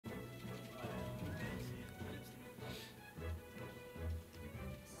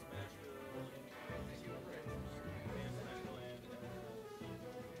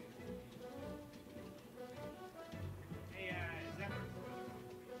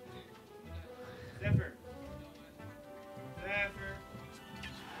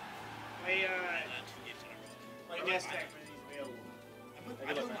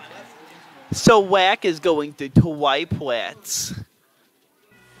srAk is going to Twiplats.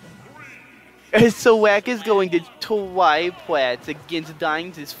 srAk is going to Twiplats against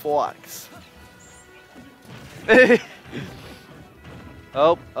Dimes' Fox.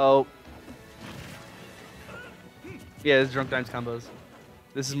 Oh. Yeah, this is Drunk Dimes combos.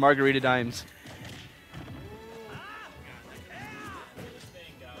 This is Margarita Dimes.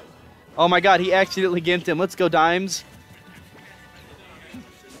 Oh my god, he accidentally gimped him. Let's go, Dimes.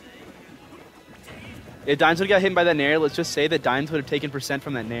 If Dimes would have got hit by that nair, let's just say that Dimes would have taken percent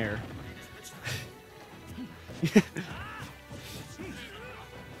from that nair.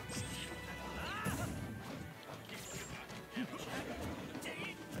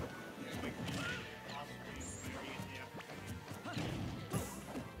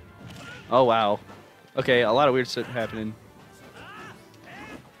 Oh, wow. Okay, a lot of weird shit happening.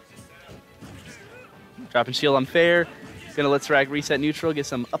 Dropping shield unfair. Gonna let srAk reset neutral, get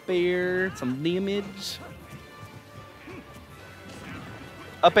some up air, some damage.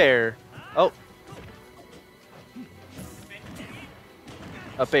 Up air. Oh.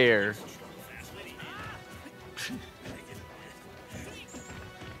 Up air.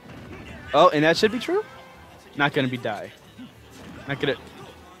 Oh, and that should be true? Not gonna be die. Not gonna...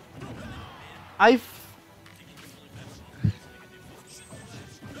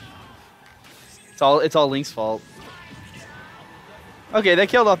 It's all Link's fault. Okay, that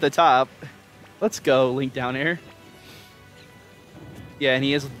killed off the top. Let's go, Link down air. Yeah, and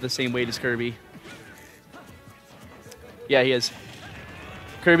he is the same weight as Kirby. Yeah, he is.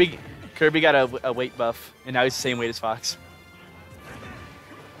 Kirby got a weight buff, and now he's the same weight as Fox.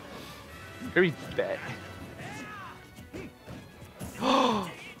 Kirby's bad.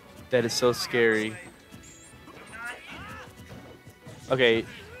 That is so scary. Okay,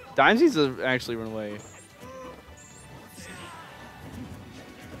 Dimes needs to actually run away.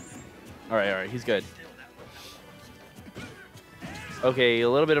 Alright, he's good. Okay, a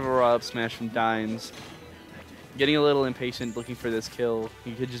little bit of a raw up smash from Dimes. Getting a little impatient looking for this kill.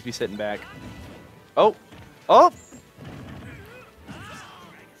 He could just be sitting back. Oh! Oh!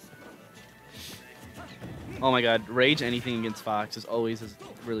 Oh my god, rage anything against Fox is always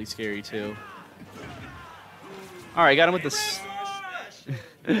really scary too. Alright, got him with this.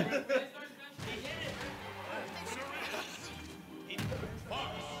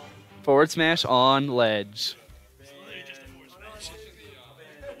 Forward smash on ledge.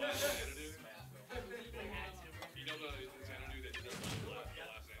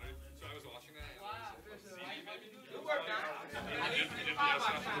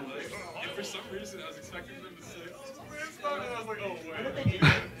 For some reason, I was expecting them to say, I was like, oh, wait.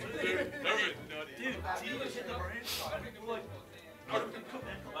 Dude, T was in the brain shot. Like, I'm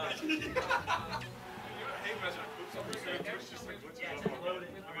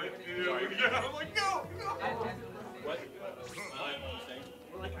like, no! What?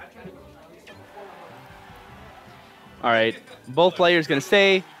 All right, both players gonna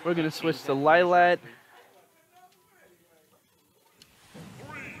stay. We're gonna switch to Lilat.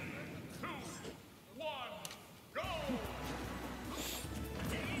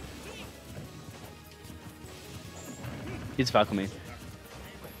 He's Falcon main.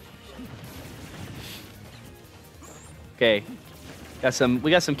 Okay.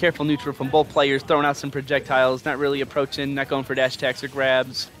 We got some careful neutral from both players, throwing out some projectiles, not really approaching, not going for dash attacks or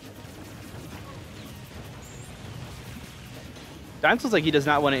grabs. Dimes looks like he does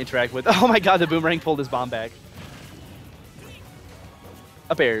not want to interact with. Oh my god, the boomerang pulled his bomb back.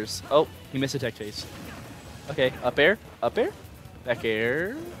 Up airs. Oh, he missed a tech chase. Okay, up air, back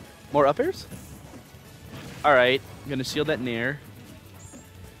air. More up airs? Alright, I'm gonna shield that nair.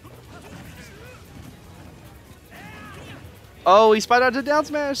 Oh, he spied out to down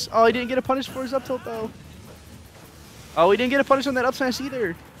smash. Oh, he didn't get a punish for his up tilt though. Oh, he didn't get a punish on that up smash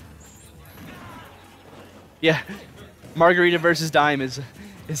either. Yeah, Margarita versus Dime is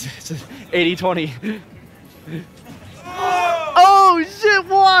 80-20. Oh shit!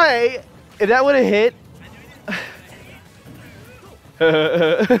 Why? If that would have hit.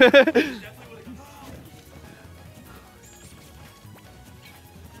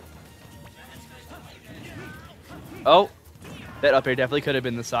 Oh, that up air definitely could have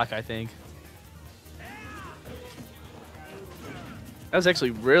been the sock, I think. That was actually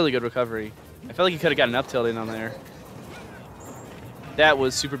really good recovery. I felt like he could have gotten up tilt in on there. That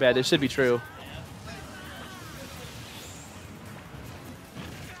was super bad. This should be true.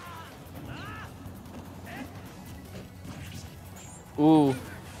 Ooh.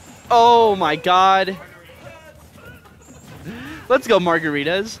 Oh my god. Let's go,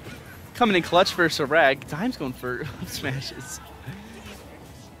 Margaritas. coming in clutch for srAk. Dime's going for smashes.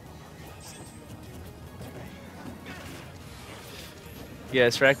 Yeah,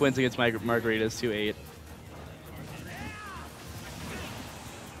 srAk wins against Margaritas 2-8.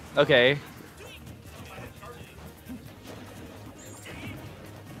 Okay.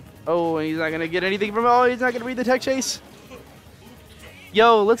 Oh, and he's not going to get anything from... Oh, he's not going to read the tech chase.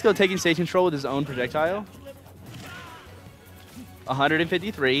 Yo, let's go taking stage control with his own projectile.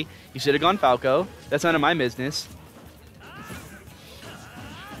 153. He should have gone Falco. That's none of my business.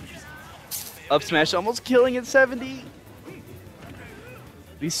 Up smash almost killing at 70.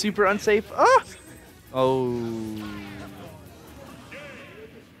 He's super unsafe. Ah! Oh.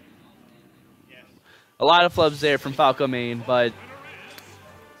 A lot of flubs there from Falco main, but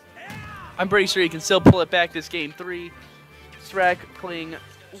I'm pretty sure he can still pull it back this game 3. srAk playing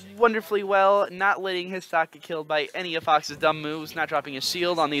wonderfully well, not letting his stock get killed by any of Fox's dumb moves, not dropping his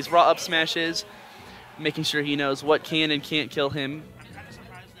shield on these raw up smashes, making sure he knows what can and can't kill him.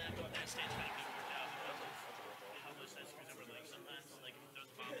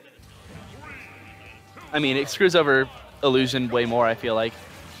 I mean, it screws over Illusion way more, I feel like.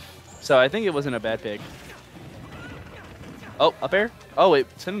 So I think it wasn't a bad pick. Oh, up air? Oh, wait,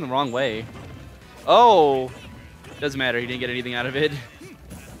 sent him the wrong way. Oh! Doesn't matter, he didn't get anything out of it.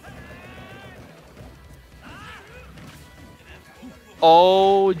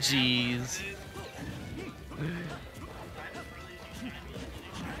 Oh, jeez.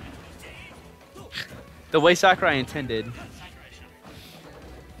 The way Sakurai intended.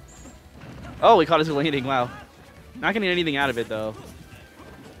 Oh, he caught his landing. Wow. Not getting anything out of it, though.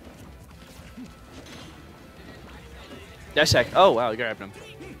 Dash check. Oh, wow, he grabbed him.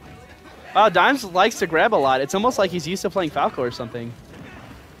 Wow, Dimes likes to grab a lot. It's almost like he's used to playing Falco or something.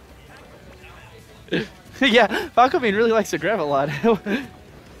 Yeah, Falco Main really likes to grab a lot.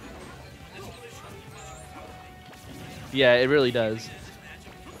 Yeah, it really does.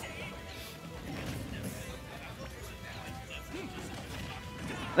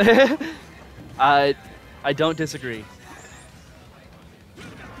 I don't disagree.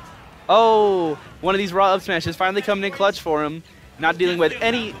 Oh, one of these raw up smashes finally coming in clutch for him. Not dealing with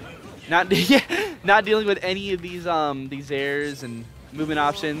any, not dealing with any of these airs and movement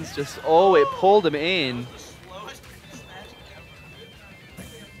options. Just it pulled him in.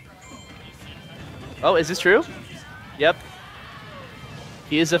 Oh, is this true? Yep.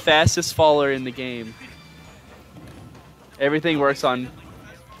 He is the fastest faller in the game. Everything works on.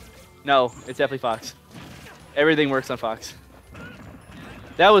 No, it's definitely Fox. Everything works on Fox.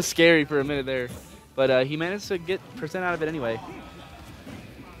 That was scary for a minute there, but he managed to get percent out of it anyway.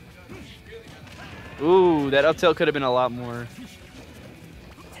 Ooh, that up tilt could have been a lot more.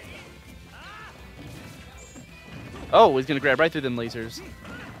 Oh, he's gonna grab right through them lasers.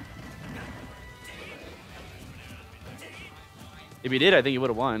 If he did, I think he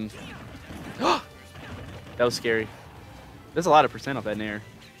would have won. That was scary. There's a lot of percent off that nair.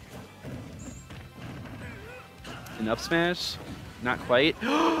 An up smash? Not quite.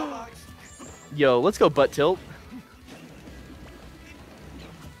 Yo, let's go butt tilt.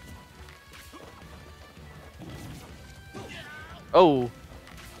 Oh,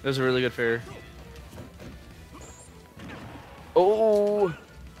 that was a really good fair. Oh,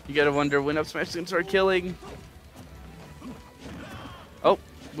 you gotta wonder when up smash is gonna start killing. Oh,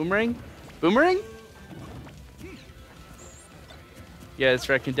 boomerang? Boomerang? Yeah,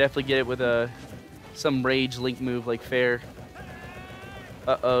 srAk can definitely get it with some rage link move like fair.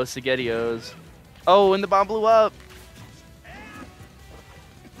 Uh-oh, Spaghettios. Oh, and the bomb blew up.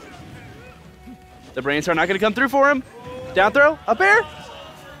 The brain star not gonna come through for him. Down throw, up air.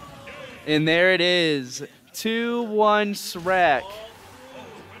 And there it is. 2-1 srAk.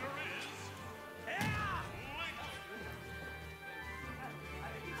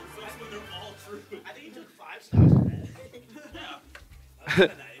 I think he took 5 stars. Yeah.